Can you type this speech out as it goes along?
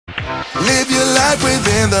Live your life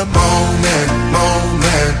within the moment,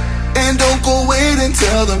 moment. And don't go wait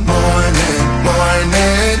until the morning,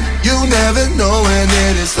 morning. You never know when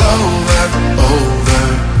it is over, over.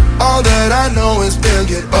 All that I know is we'll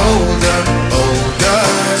get older, older.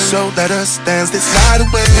 So let us dance this night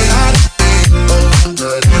away,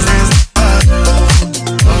 older.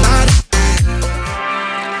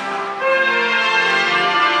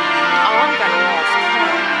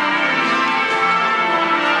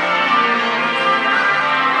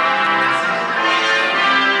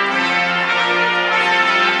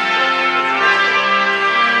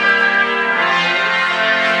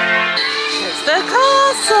 The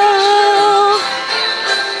castle!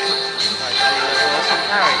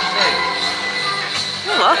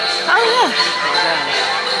 What? Oh yeah.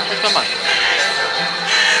 Come on.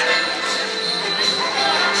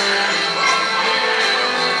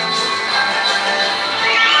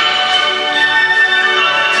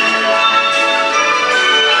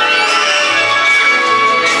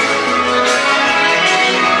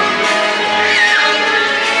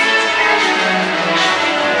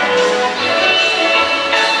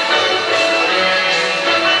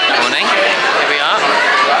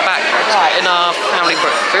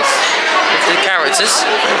 Breakfast with the characters.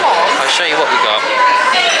 I'll show you what we got.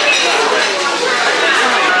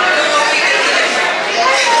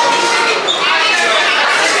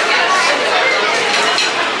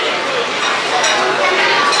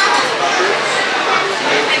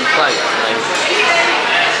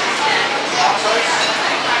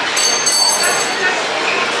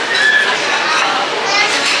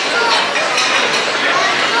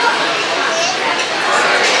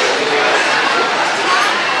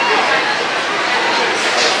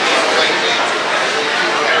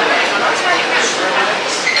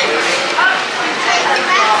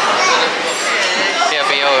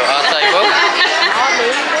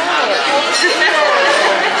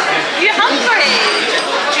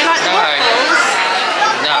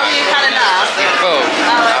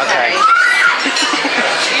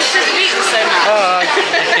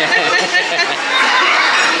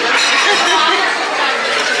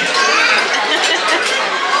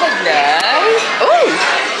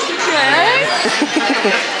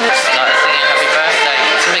 Started singing happy birthday.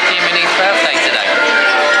 It's Mickey and Minnie's birthday today.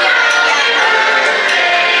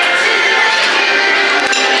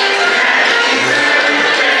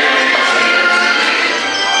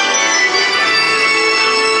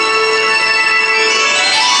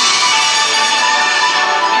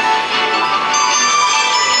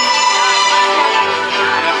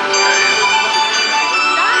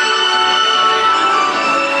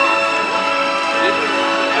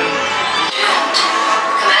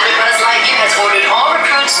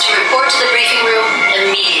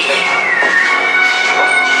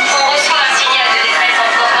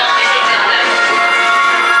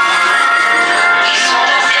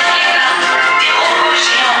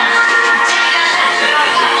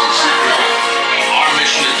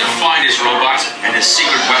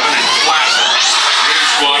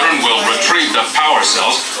 Power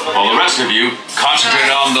cells, while the rest of you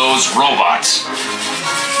concentrate on those robots.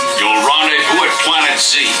 You'll rendezvous at Planet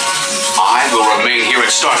Z. I will remain here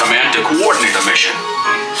at Star Command to coordinate the mission.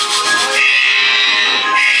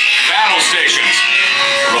 Battle stations,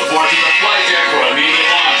 report to the flight deck for immediate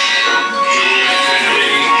launch.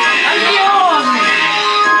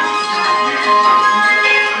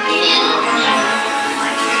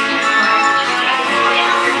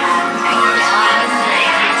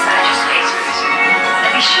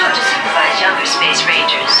 Younger Space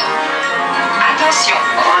Rangers. Attention,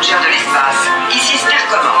 Rangers de l'espace. Ici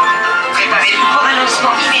Starcommand. Préparez-vous pour un lancement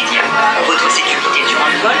immédiat. Pour votre sécurité durant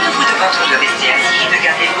le vol, nous vous demandons de rester assis et de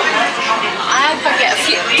garder vos mains toujours I forget a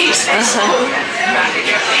few things.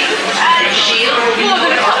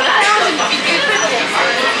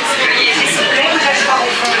 Veuillez s'il vous plaît vous asseoir au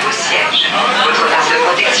fond de vos sièges. Votre barre de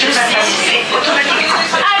protection va s'afficher automatiquement.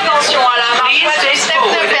 Attention à la marche,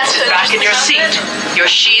 de personne. Back in your seat. Your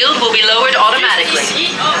shield will be lowered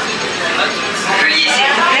automatically. Veuillez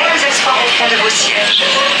s'il vous plaît vous asseoir au fond de vos sièges.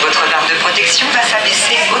 Votre barre de protection va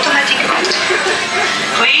s'abaisser automatiquement.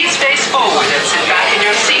 Please face forward and sit back in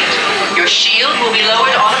your seat. Your shield will be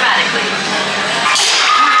lowered automatically.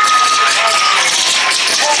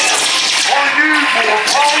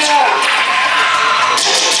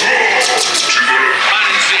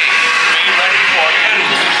 Planet Z, be ready for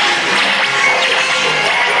ending.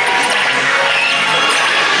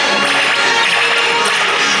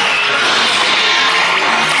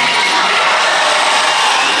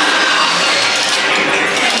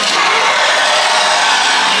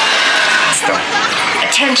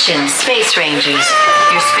 Attention, Space Rangers.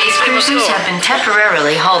 Your Space cruisers have been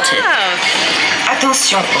temporarily halted. Oh.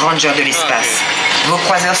 Attention, rangers de l'espace. Vos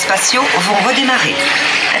croiseurs spatiaux vont redémarrer.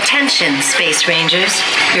 Attention, Space Rangers.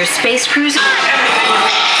 Your space cruiser...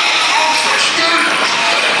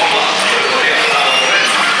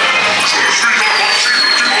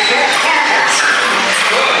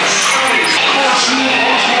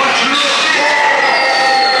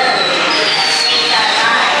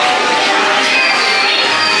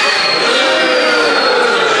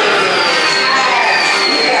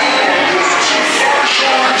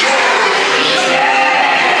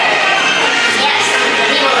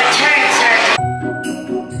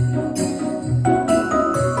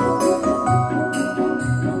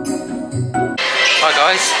 Hi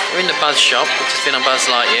guys, we're in the Buzz shop, we've just been on Buzz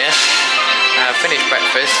Lightyear. Finished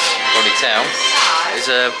breakfast, probably tell. It was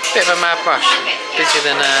a bit of a mad rush, busier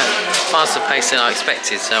than faster pace than I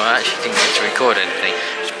expected, so I actually didn't get to record anything.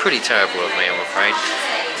 It was pretty terrible of me, I'm afraid.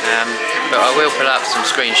 But I will put up some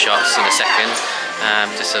screenshots in a second,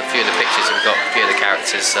 just a few of the pictures we've got, a few of the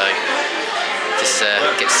characters, so just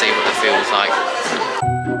get to see what the field's like.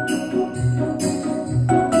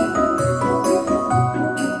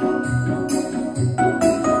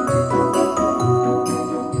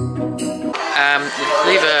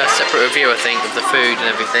 Leave a separate review, I think, of the food and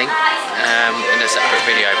everything, in a separate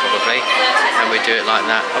video probably, and we do it like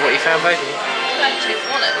that. And what you found, babe? 32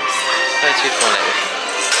 qualities. 32 quality.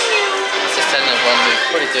 Let's just tell everyone we'll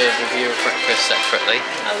probably do a review of breakfast separately.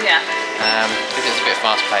 Oh yeah. Because it's a bit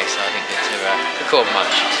fast paced, so I didn't get to record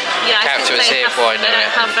much. Yeah, the character was here before I knew it. They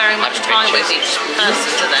don't have very much time with each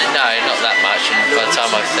person, do they? No, not that much, and by the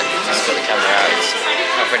time I've just got the camera out,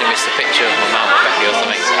 I've already missed a picture of my mum or Becky or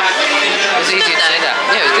something, so it was easy to say that.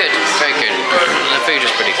 Yeah, it was good, very good. And the food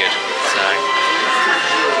was pretty good, so.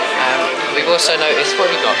 We've also noticed,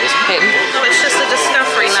 what have we got? This pin. No, it's just a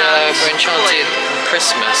Discovery Land. For Enchanted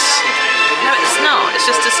Christmas. No, it's not. It's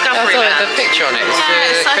just Discovery Land. The picture on it is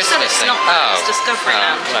the Christmas thing. Oh, it's Discovery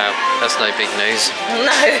Land. Well, that's no big news.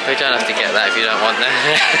 No. We don't have to get that if you don't want that.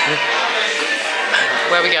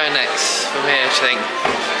 Where are we going next? From here, I think.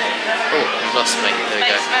 Oh, you've lost me. There we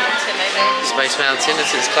go. Space Mountain, maybe. Space Mountain,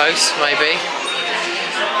 as it's close, maybe.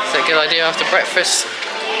 Is that a good idea after breakfast?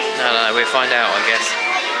 No, we'll find out, I guess.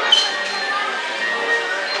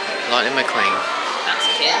 Lightning McQueen. That's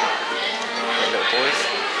cute. Little boys.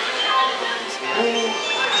 It's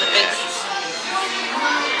a big...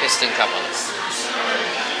 Piston couplers.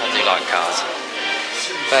 I do like cars.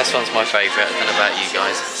 First one's my favourite, I don't know about you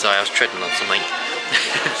guys. Sorry, I was treading on something. €45.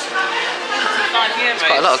 There's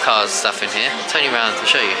quite a lot of cars stuff in here. I'll turn you around to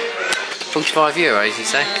show you. €45, you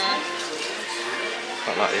say?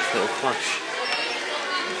 Quite like this little plush.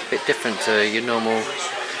 It's a bit different to your normal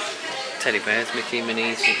teddy bears, Mickey,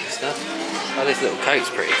 Minnies and stuff. Oh, this little coat's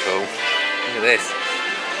pretty cool. Look at this.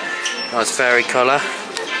 Nice fairy collar.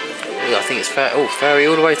 Ooh, I think it's fairy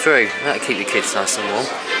all the way through. That'll keep your kids nice and warm.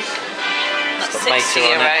 That's €60.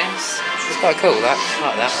 It's quite cool, that. I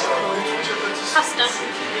like that. Pasta.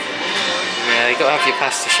 Yeah, you've got to have your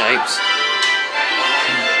pasta shapes.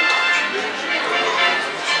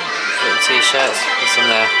 Little t-shirts. What's on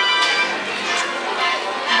there?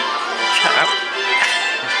 Shut up.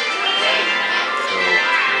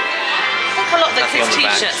 A lot of the kids'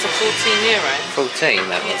 t-shirts are €14. 14,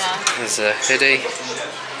 that was. Yeah. There's a hoodie,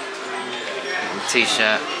 and a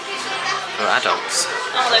t-shirt for adults.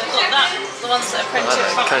 Oh, they've got that. The ones that are printed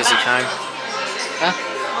front Cozy and back. comb. Huh?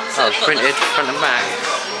 Oh, it's printed front and back.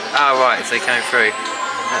 Oh, right, if they came through.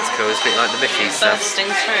 That's cool. It's a bit like the Mickey stuff.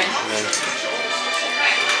 Bursting through.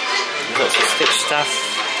 We've got some Stitch stuff.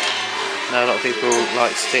 No, a lot of people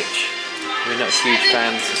like Stitch. We're not huge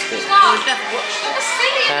fans of Stitch. Oh, we've never watched it.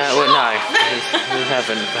 Well, no, we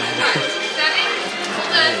haven't.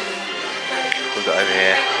 We've got over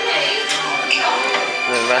here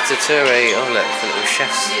the Ratatouille. Oh, look, the little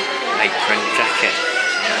chef's apron jacket.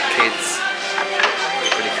 Kids.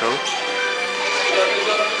 Pretty cool.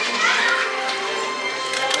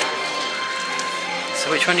 So,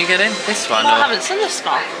 which one are you getting? This one? Well, or? I haven't seen the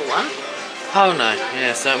sparkle one. Oh, no.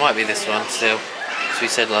 Yeah, so it might be this one still. As we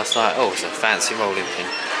said last night, oh, it's a fancy rolling pin.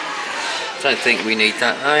 Don't think we need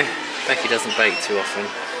that though. Becky doesn't bake too often.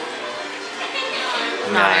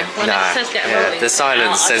 No, when it says get a rolling the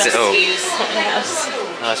silence says it all. Use something else.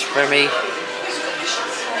 Nice Remy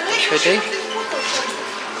hoodie,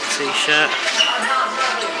 t-shirt.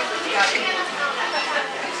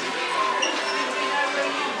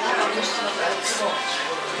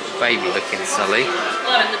 Baby looking Sully.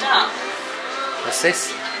 Glow in the dark. What's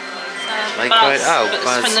this? Buzz, Oh, but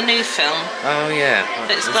Buzz. it's from the new film. Oh yeah.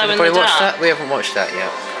 But it's Has glow in anybody the watched dark. that? We haven't watched that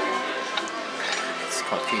yet. There's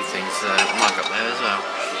quite a few things might up there as well.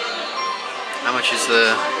 How much is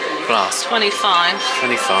the glass? 25.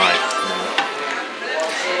 25.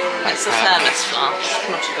 It's a thermos flask,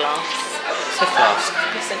 not a glass. It's a flask.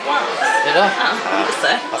 You said glass. Did I? Oh,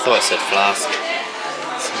 so. I thought it said flask.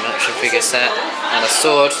 Some action figure set and a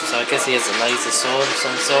sword, so I guess he has a laser sword of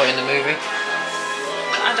some sort in the movie.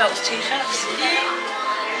 Adults t-shirts.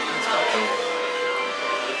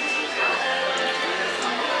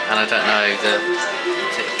 And I don't know, is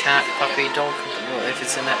it a cat, puppy, dog, what if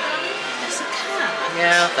it's in it? It's a cat.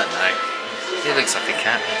 Yeah, I don't know. It looks like a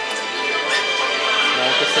cat. No,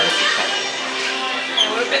 I guess it is a cat.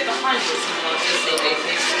 Yeah, we're a bit behind with some more Disney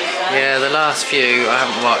movies, to be fair. Yeah, the last few I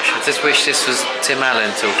haven't watched. I just wish this was Tim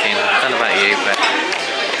Allen talking. I don't know about you, but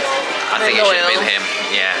I think it should have been him.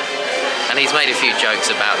 Yeah. And he's made a few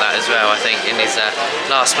jokes about that as well, I think, in his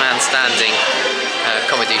Last Man Standing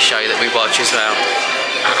comedy show that we watch as well.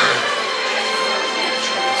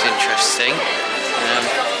 It's interesting.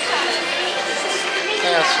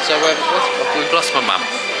 Yeah, so we've lost my mum.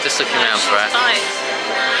 Just looking around for her. Nice.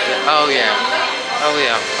 Oh yeah. Oh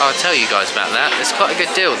yeah. I'll tell you guys about that. It's quite a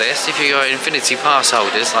good deal this if you are Infinity Pass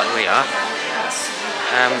holders like we are.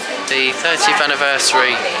 The 30th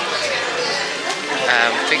anniversary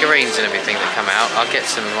figurines and everything that come out. I'll get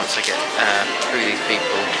some once I get through these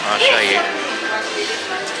people. I'll show you.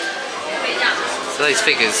 So those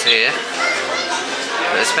figures here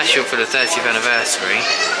that are special for the 30th anniversary,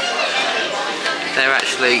 they're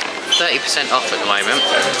actually 30% off at the moment.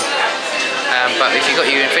 But if you've got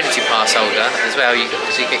your Infinity Pass holder as well, you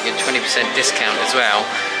get your 20% discount as well.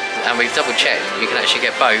 And we've double checked, you can actually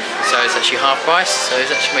get both, so it's actually half price, so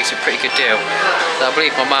it actually makes a pretty good deal. So I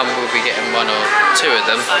believe my mum will be getting one or two of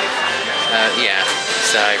them. Yeah,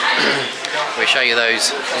 so we'll show you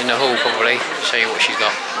those in the hall probably, show you what she's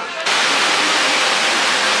got.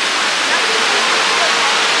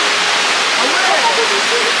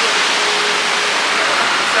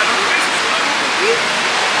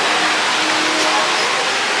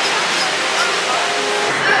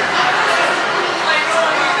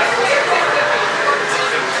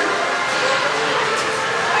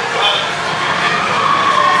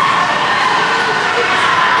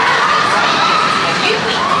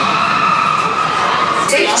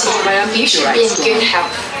 You should be in good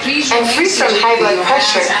health and free from high blood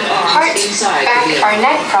pressure, heart, back or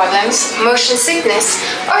neck problems, motion sickness,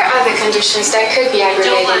 or other conditions that could be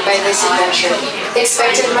aggravated by this adventure.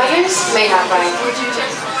 Expected mothers may not ride.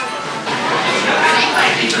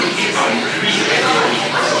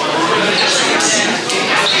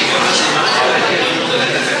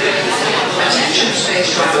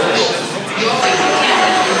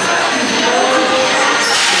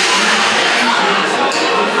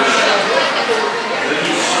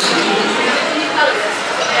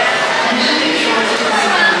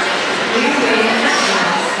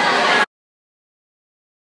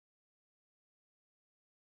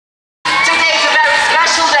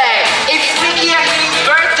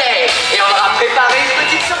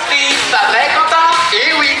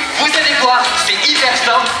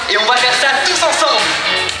 Et on va faire ça tous ensemble.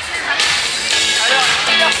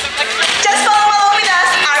 Just follow along with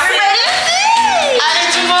us. Are we ready? Allez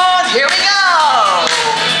tout le monde, here we go.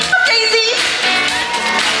 Daisy.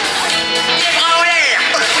 Les bras en l'air.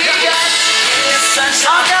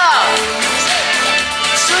 Encore.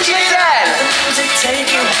 Sous les ailes.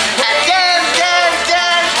 And dance, dance,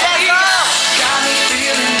 dance, dance.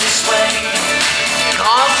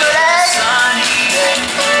 Grand soleil.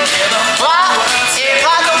 Bras et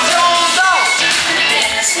bras comme ça on danse.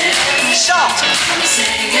 Chante.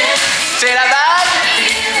 C'est la vague.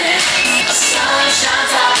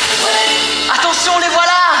 Attention, les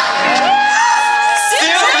voilà.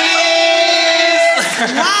 Surprise.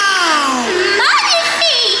 Waouh!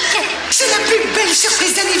 Magnifique! C'est la plus belle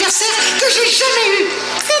surprise d'anniversaire que j'ai jamais eue.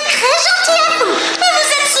 C'est très gentil à vous. Vous vous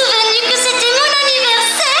êtes souvenu que c'était mon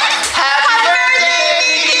anniversaire? Happy birthday,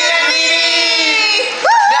 Mickey and Minnie!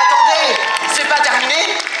 Mais attendez, c'est pas terminé.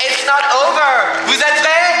 It's not over. Vous êtes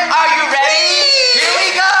prêts? Are you ready? Here we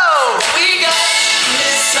go. We go.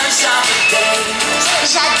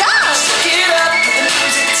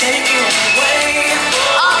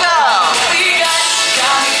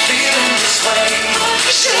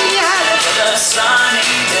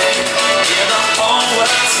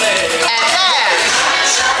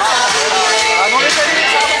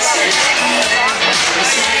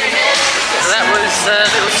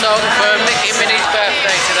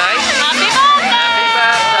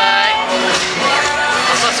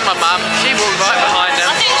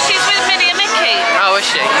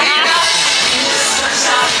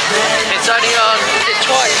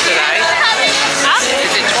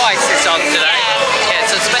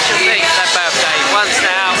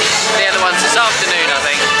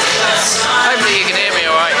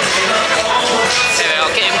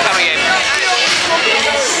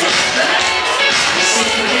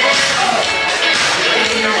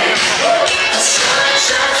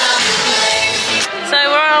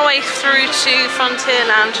 to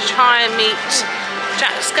Frontierland to try and meet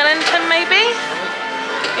Jack Skellington, maybe?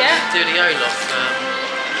 Yeah? Do the Olaf.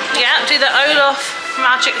 Yeah, do the Olaf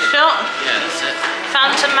magic shot. Yeah, that's it.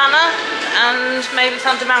 Phantom Manor and maybe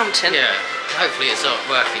Thunder Mountain. Yeah, hopefully it's not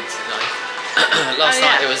working today. Last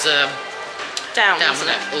night it was down, wasn't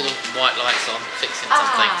it? All the white lights on, fixing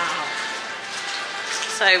something.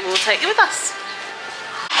 So we'll take you with us.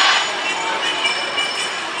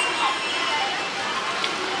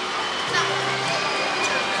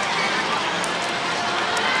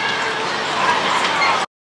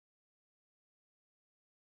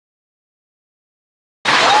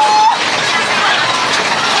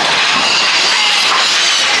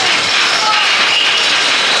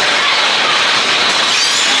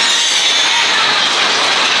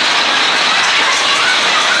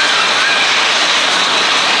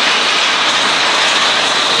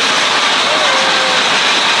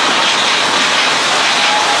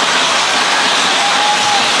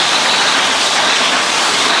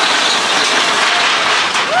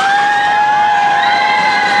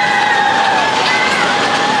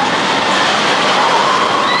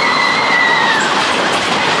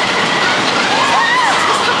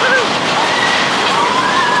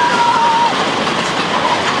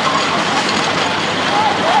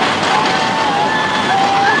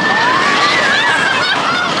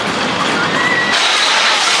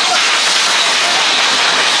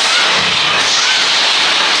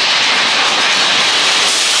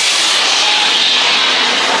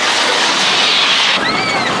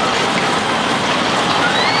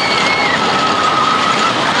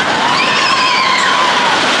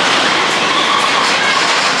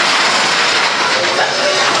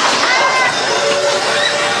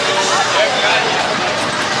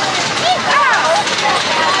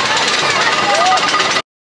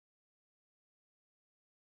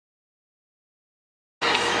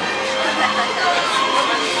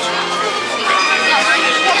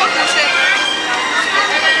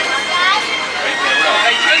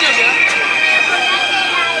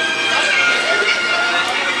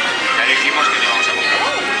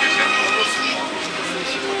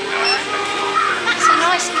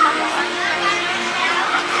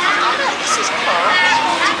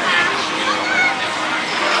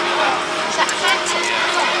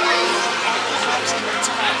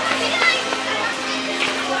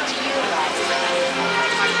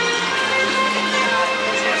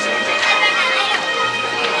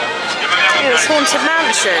 It's Haunted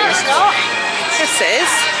Mansion. This is.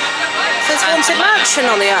 It says Haunted Mansion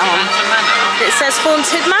on the arm. It says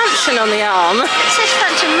Haunted Mansion on the arm. It says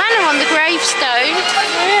Phantom Manor on the gravestone.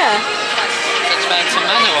 Oh, yeah. It's Phantom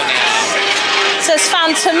Manor on the arm. It says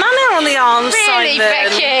Phantom Manor on the arm, Really, Simon.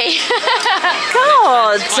 Becky?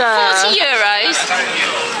 God. €40.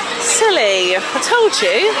 Silly. I told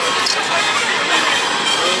you.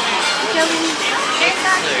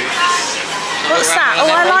 What's that? Oh,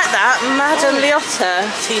 I like that Madame Leotta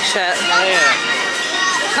t-shirt. Yeah.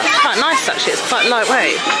 That's quite nice actually, it's quite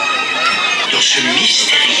lightweight. Dans ce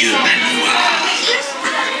mystérieux manoir.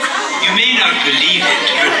 You may not believe it,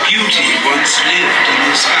 but beauty once lived in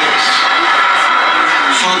this house.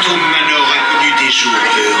 Fantôme Manor a connu des jours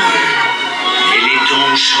heureux, et les temps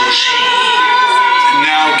ont changé.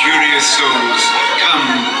 Now, curious souls, come,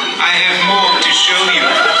 I have more to show you.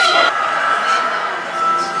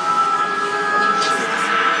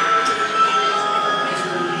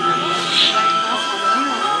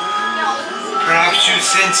 Perhaps you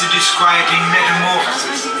sense a disquieting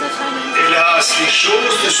metamorphosis. Hélas, les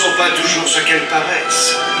choses ne sont pas toujours ce qu'elles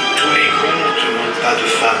paraissent. Tous les contes n'ont pas de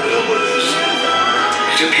femme heureuse.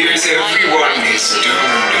 It appears everyone is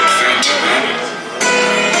doomed at Phantom Manor.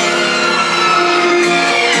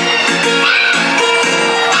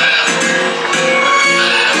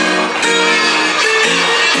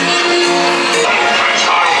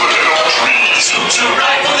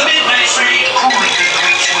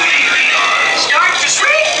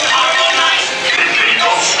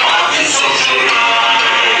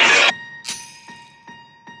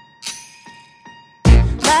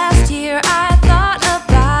 Last year I thought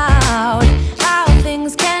about how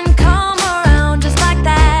things can come around just like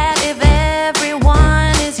that.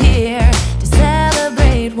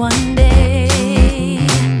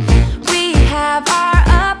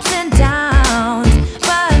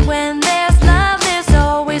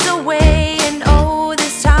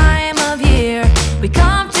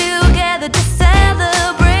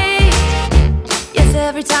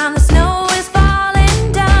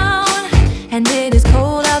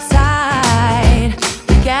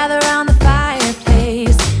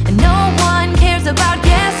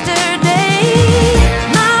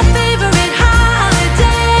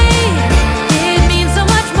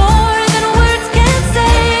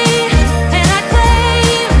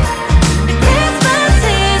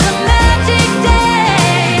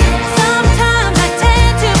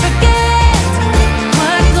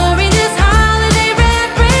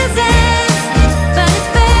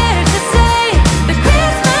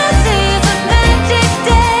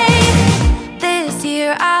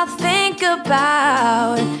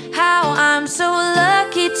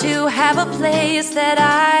 to have a place that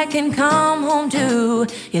I can come home to.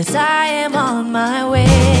 Yes, I am on my way.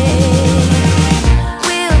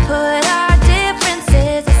 We'll put our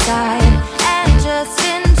differences aside and just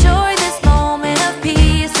enjoy this moment of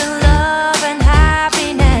peace and love and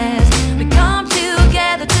happiness. We come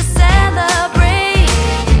together to celebrate.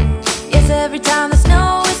 Yes, every time the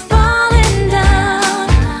snow is falling down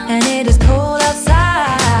and it is cold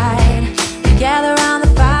outside, we gather around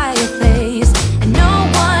the fireplace and no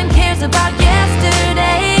one cares about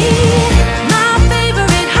yesterday. My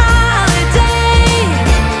favorite holiday,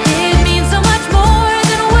 it means so much more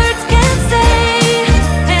than words can say.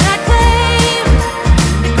 And I claim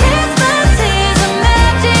that Christmas is a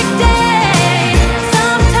magic day.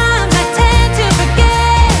 Sometimes I tend to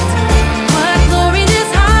forget what glory this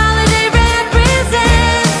holiday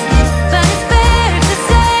represents, but it's fair to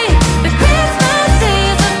say that Christmas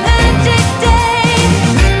is a magic day.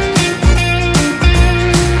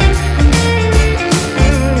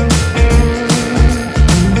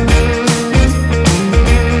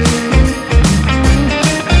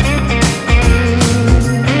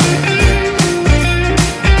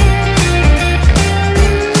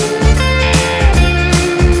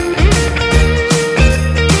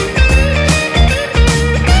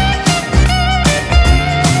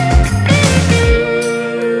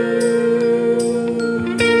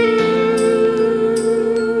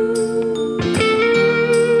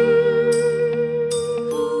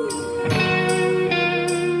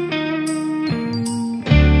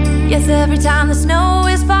 Yes, every time the snow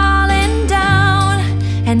is falling down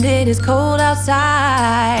and it is cold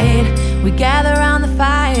outside, we gather around the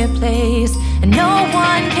fireplace and no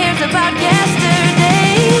one cares about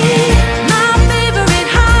yesterday. My favorite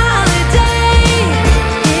holiday,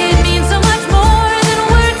 it means so much more than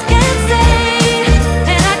words can say.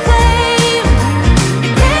 And I claim that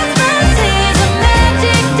Christmas is a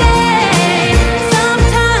magic day.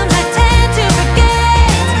 Sometimes I tend to forget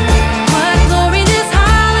what glory this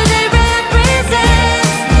holiday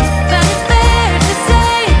represents, but it's fair to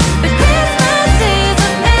say that Christmas is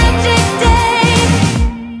a magic day.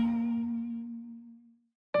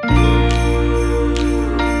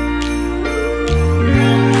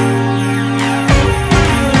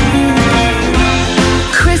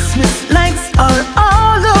 Christmas lights are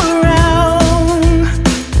all around.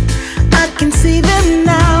 I can see them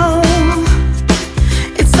now.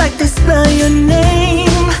 It's like they spell your name.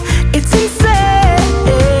 It's insane.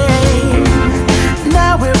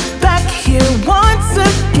 Now we're back here once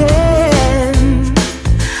again.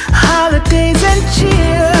 Holidays and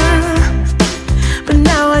cheer. But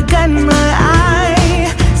now I got my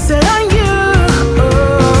eye set on you.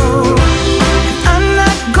 I'm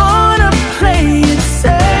not gonna play it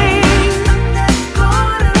safe.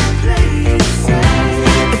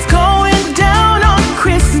 It's going down on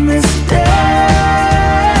Christmas Day.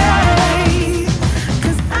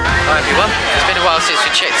 Hi everyone, it's been a while since we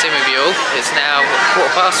checked in with you all. It's now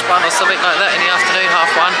 1:15 or something like that in the afternoon,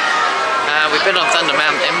 1:30. We've been on Thunder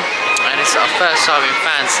Mountain and it's our first time in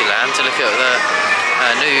Fantasyland to look at the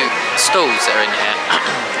new stalls that are in here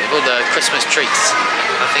with all the Christmas treats.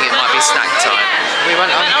 I think it might be snack time. We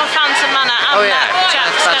went on Phantom Manor and oh yeah,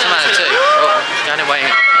 Jack Phantom Manor too. Oh, going away,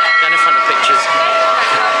 going in front of pictures.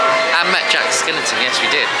 And met Jack Skellington, yes we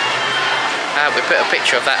did. We put a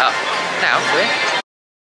picture of that up. Now we're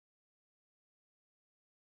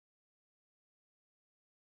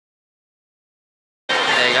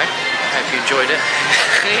there you go. Hope you enjoyed it.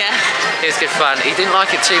 Yeah. It was good fun. He didn't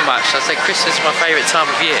like it too much. I said Christmas is my favourite time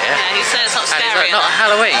of year. Yeah, he said it's not And he's scary like, not enough.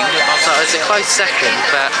 Halloween. I was like, it's a close second,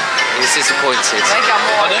 but he was disappointed.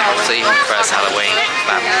 Obviously, he prefers Halloween,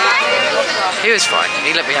 but he was fine.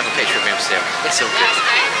 He let me have a picture of him still. It's all good.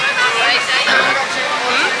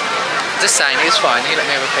 Just saying, he was fine. He let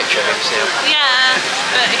me have a picture of him still. Yeah,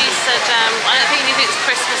 but he said, I don't think he thinks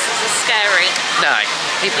Christmas is as scary. No,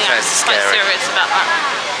 he prefers the He's quite scary. serious about that.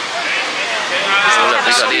 Oh, look,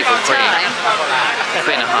 we got the evil queen.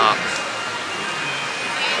 Queen of Heart.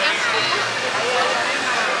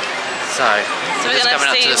 So we're just going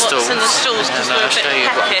coming to up see to the what's stalls. in the stalls because And we're I'll a bit show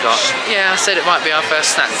you what we've got. peckish. Yeah, I said it might be our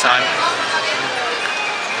first snack time.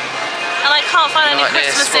 And I can't find any Like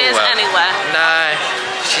this, Christmas full ears well. anywhere. No,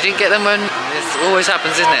 she didn't get them when it always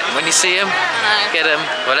happens, isn't it? When you see them, know. get them,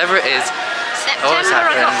 whatever it is. Always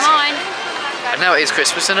September, I got happens. mine. And now it is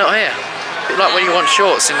Christmas, they're not here. A bit like when you want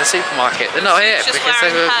shorts in the supermarket, they're not here She's just because they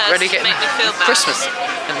wearing were hers ready to getting make me feel bad. Christmas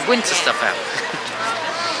and winter stuff out.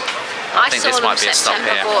 I think saw this them might be a stop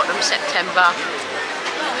September, here. bought them September.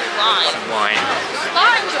 Wine. Wine.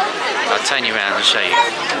 I'll turn you around and show you.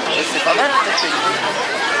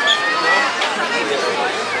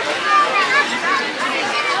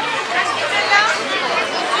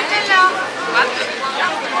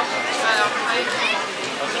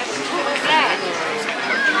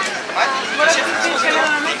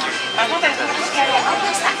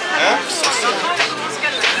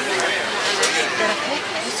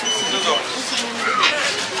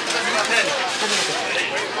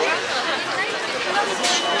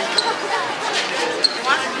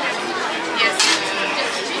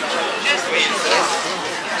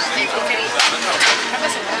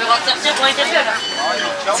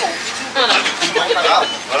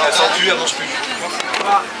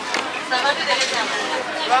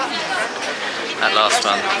 That last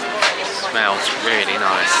one smells really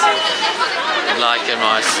nice. I like a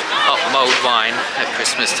nice hot mulled wine at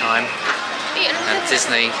Christmas time, and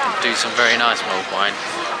Disney do some very nice mulled wine.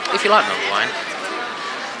 If you like mulled wine,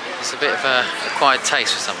 it's a bit of a acquired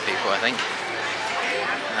taste for some people, I think.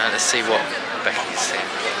 Let's see what Becky's saying.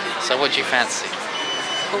 So what do you fancy?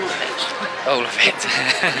 All of it. All of it.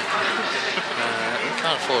 We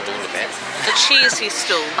can't afford all of it. The cheesy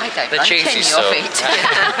stool. I don't The like cheesy any stool. of it.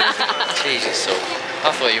 Cheesy stool. I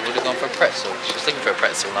thought you would have gone for a pretzel. She was looking for a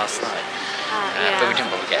pretzel last night. Yeah. But we didn't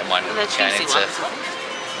bother getting one. The Going cheesy into ones.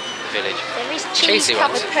 the village. There is Cheesy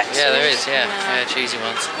ones. cheese-covered pretzels. Yeah, there is, yeah. Yeah, cheesy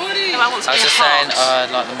ones. No, I want I was something just hot. saying, I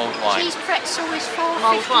like the mulled wine. Cheese pretzel is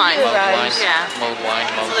Mulled wine. Mulled wine. Yeah. Mulled wine,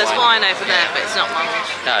 mulled So there's wine. wine over there, but it's not mulled.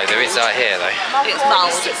 No, there is out here though. It's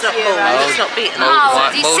mulled, it's not mulled, it's not beaten Mulled up.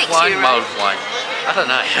 wine, It's mulled wine, €6. mulled wine. I don't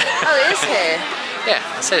know. Oh, it is here. Yeah,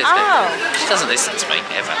 I said it's Oh. here. She doesn't listen to me,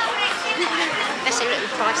 ever. That's a little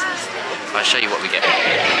priceless. I'll show you what we get.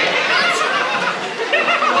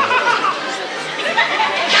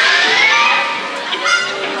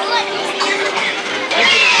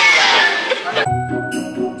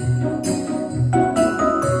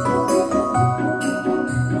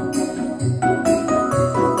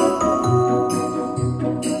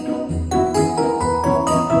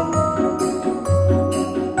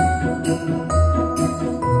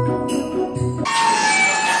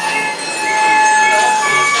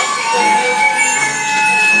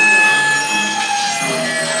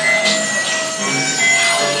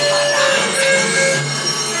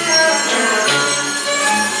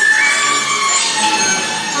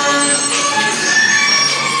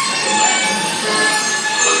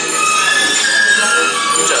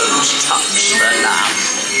 Don't touch the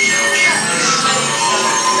lamp.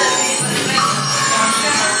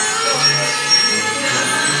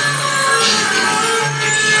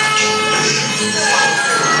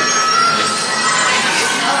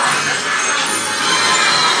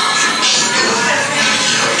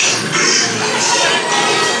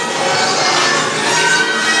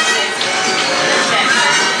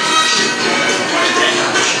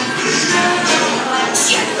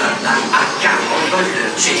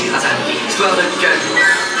 Histoire de cadeau.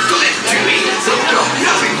 Tu es encore bien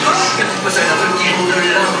fait pas. C'est un petit bout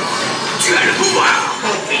de l'âme. Tu as le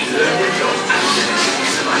pouvoir.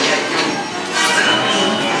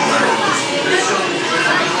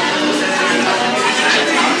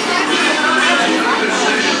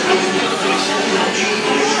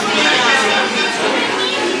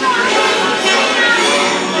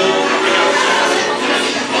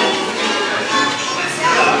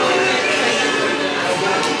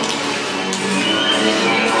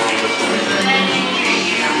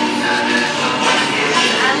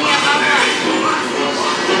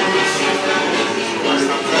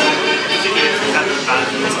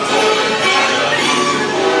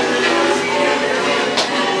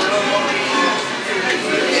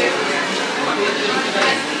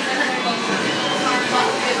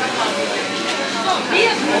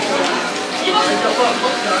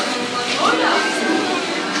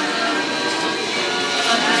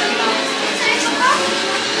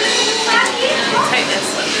 Take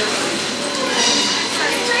this.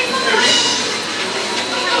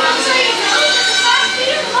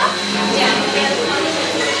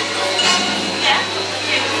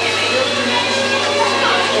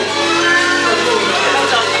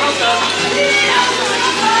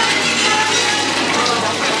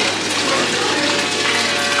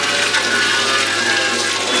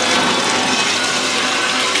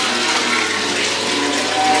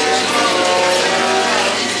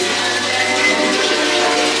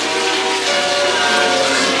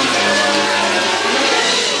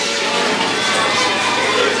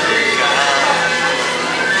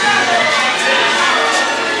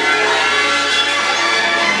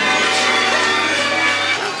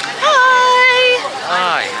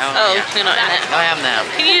 You're not in it. I am now.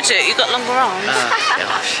 Can you do it? You've got longer arms.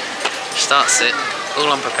 Gosh. Starts it,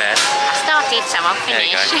 all unprepared. I started, so I'll There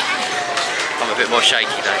you finish. go. I'm a bit more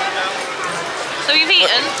shaky though. So you've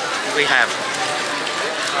eaten? We have.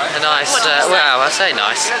 A nice, What did you say? well, I say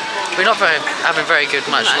nice. We're not having very good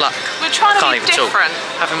much luck. We're trying to Can't be even talk. different.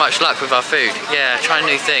 Having much luck with our food. Yeah, trying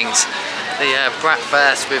new things. The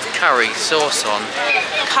bratwurst with curry sauce on.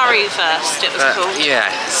 Curry first, it was called.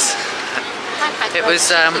 Yes. It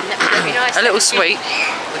was a little sweet,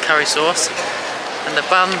 the curry sauce, and the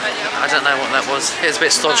bun, I don't know what that was. It was a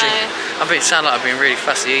bit stodgy. No. I sound like I've been really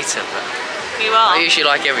fussy eater, but You are. I usually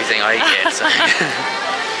like everything I eat. So.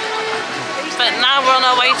 But now we're on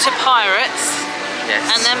our way to Pirates. Yes.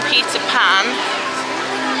 And then Peter Pan.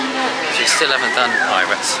 We still haven't done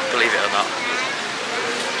Pirates, believe it or not.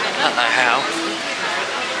 I don't know how.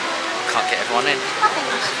 Can't get everyone in.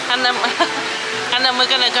 And then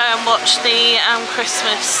we're going to go and watch the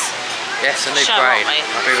Christmas. Yes, a new show, parade. aren't we?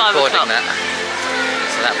 I'll be 5 recording o'clock. that.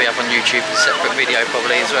 So that'll be up on YouTube, a separate video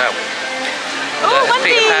probably as well. Oh,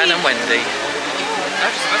 Wendy! Peter Pan and Wendy.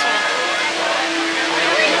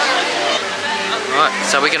 Right,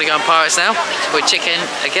 so we're going to go on Pirates now. We're chicken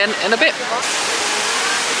again in a bit.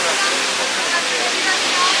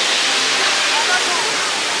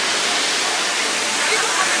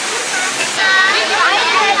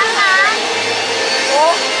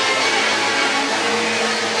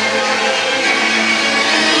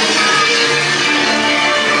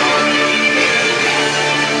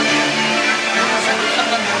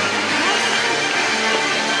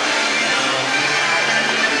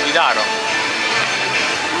 Cuidado.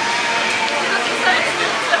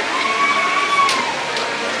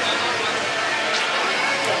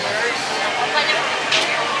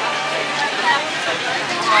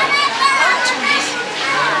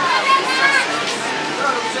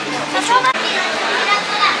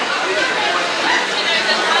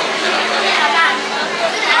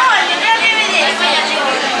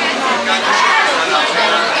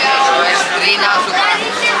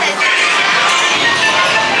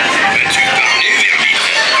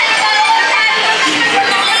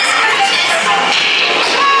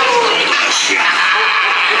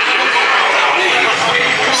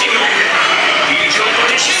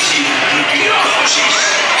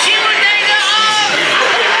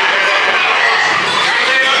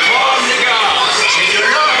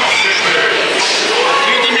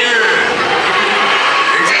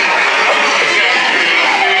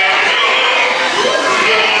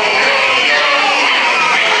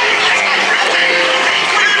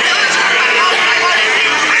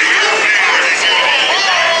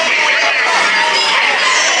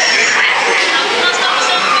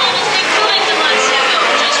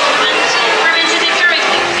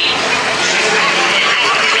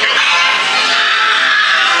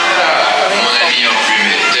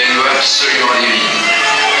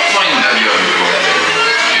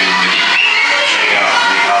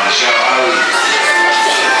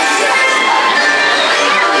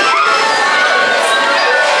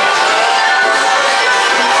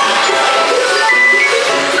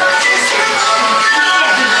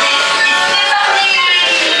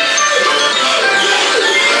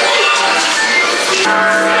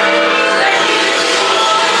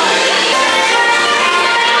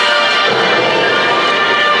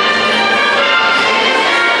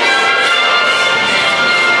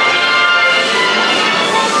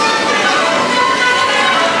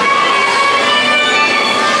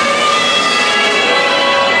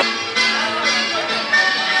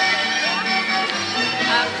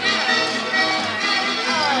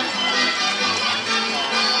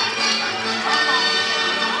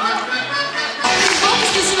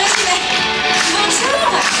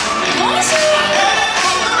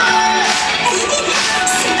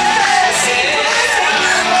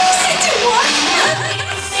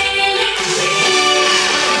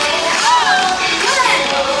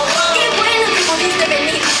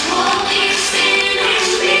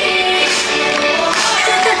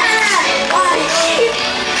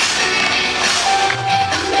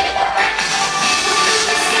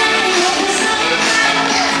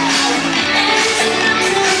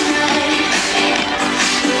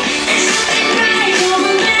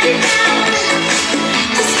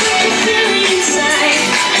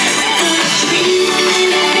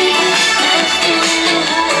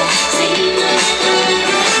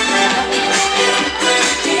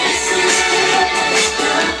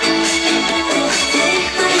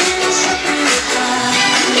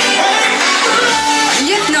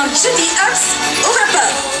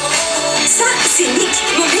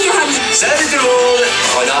 Salut tout le monde!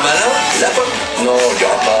 Renard malin, la pomme. Non, il n'y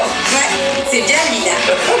aura pas. Ouais, c'est bien lui là.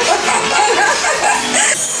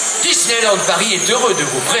 Disneyland Paris est heureux de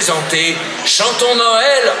vous présenter Chantons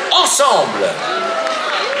Noël ensemble.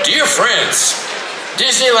 Dear friends,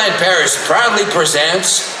 Disneyland Paris proudly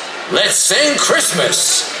presents Let's Sing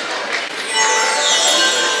Christmas.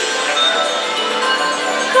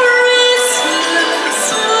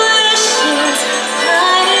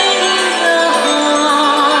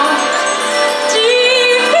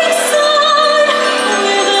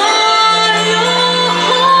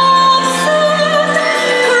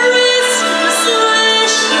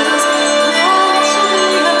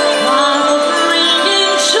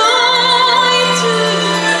 Joy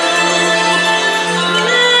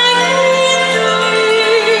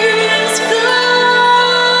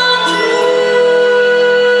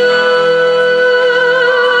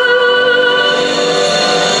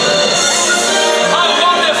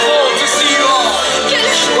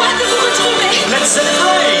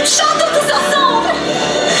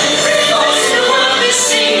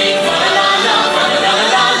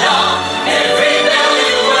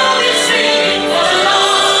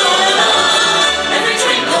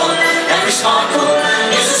sparkle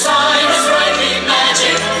is a sign of sprightly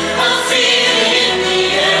magic, a feeling in the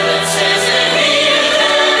air that says they're here,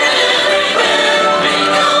 there, and everywhere.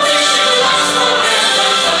 Make a wish to last forever.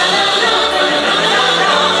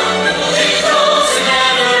 It grows and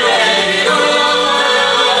never let it go.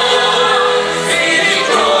 It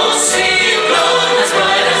grows, see it glow as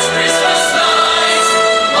bright as Christmas lights.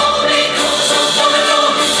 All because of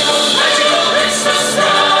wonderful, magical Christmas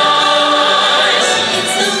lights.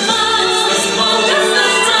 It's the most wonderful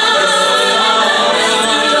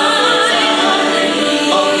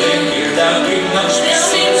Oh, they hear that we must be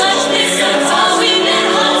There'll be much missing while we've been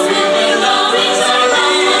home. We'll always our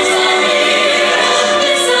loved ones are here.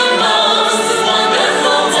 It's the most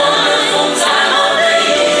wonderful, wonderful time of the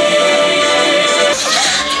year.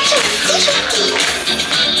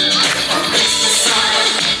 On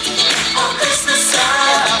Christmas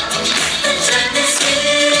time, the trend is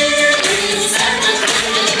here. It's Santa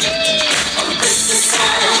Claus. On Christmas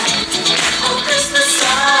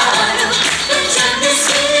time, the trend is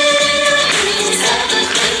here. It's Santa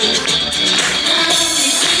Claus.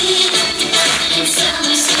 It's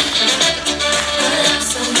summer season, but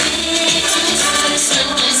also makes it snow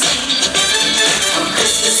and sleet.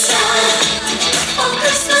 On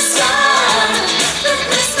Christmas time, the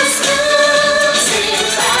Christmas moves in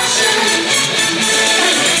fashion.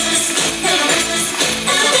 Merry Christmas, and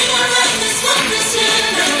I think I like this one this year.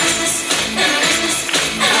 Merry Christmas,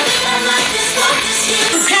 and I think I like this one this year.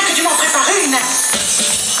 Bien que tu m'en prépares une.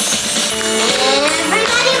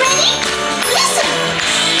 Everybody ready? Listen!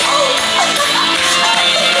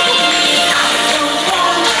 I don't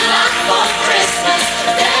want a lot for Christmas.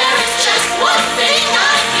 There is just one thing I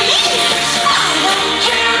need. I don't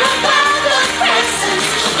care about the presents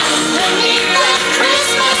underneath the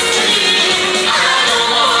Christmas tree. I don't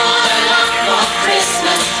want a lot for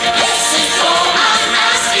Christmas. This is all I'm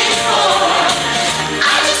asking for. I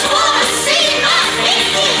just want to see my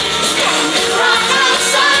Minnie standing right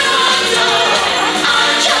outside my door. I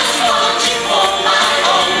just want you for my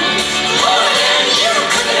own, more than you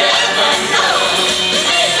could ever know.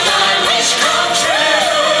 Make my wish come true.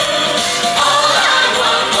 All I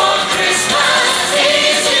want for Christmas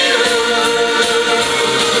is you.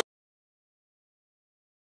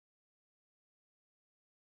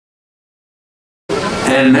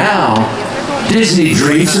 And now, Disney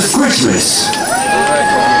Dreams of Christmas.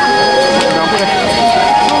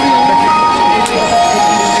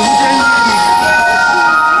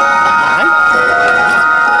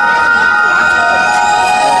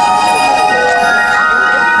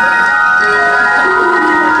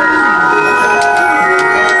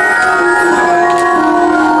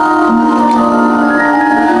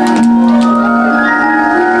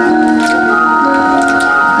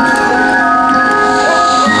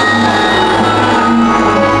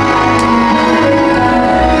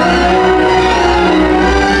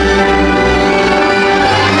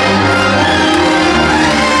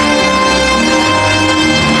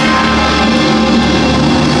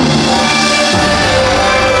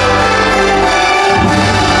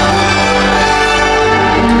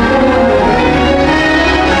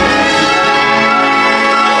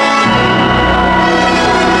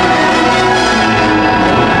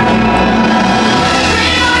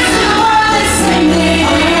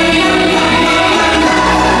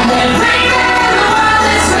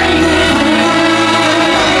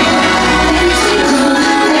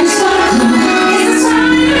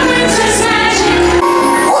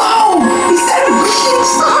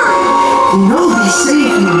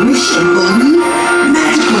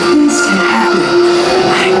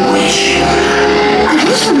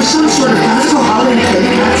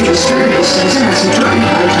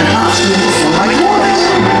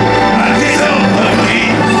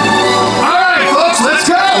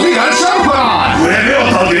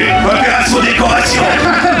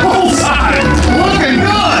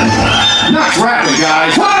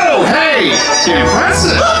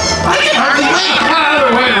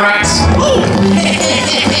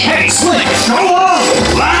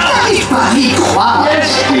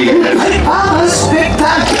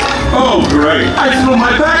 Oh, great. I threw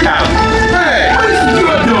my back out. Hey, what are you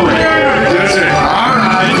doing? That's it. All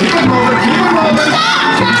right. Keep it moving. Keep it moving.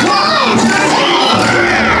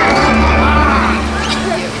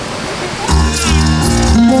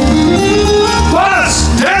 Bus,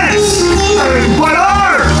 dance. What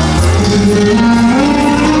are?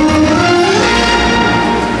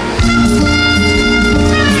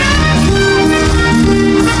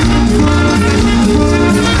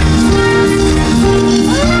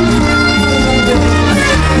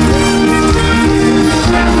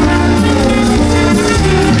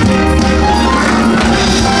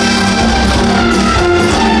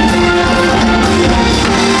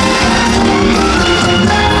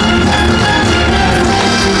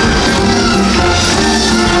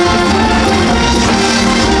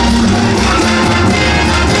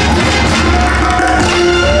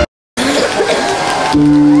 J'ai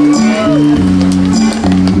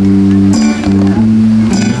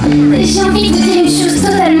envie de dire une chose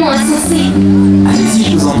totalement insensée. Allez-y,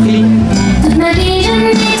 je vous en prie. Toute ma vie, je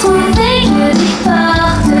n'ai trouvé que des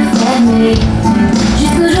portes fermées.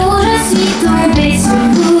 Jusqu'au jour où je suis tombée sur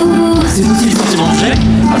vous. C'est aussi le sentiment que j'ai,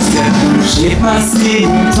 parce que j'ai passé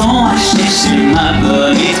mon temps à chercher ma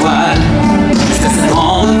bonne étoile. Jusqu'à cette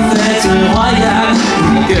grande fête royale,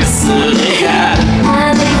 où mon cœur se régale.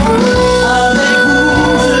 Avec vous,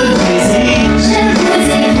 je vous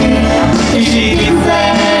ai vu, et j'ai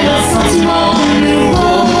découvert un sentiment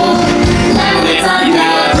nouveau. L'amour est un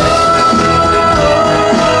cadeau.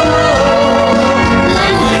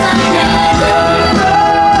 L'amour est un cadeau.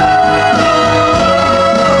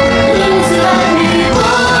 Il ne sera plus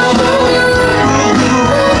beau.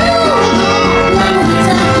 L'amour est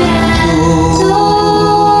un cadeau.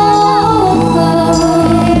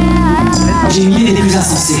 J'ai une idée des plus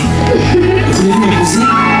insensées.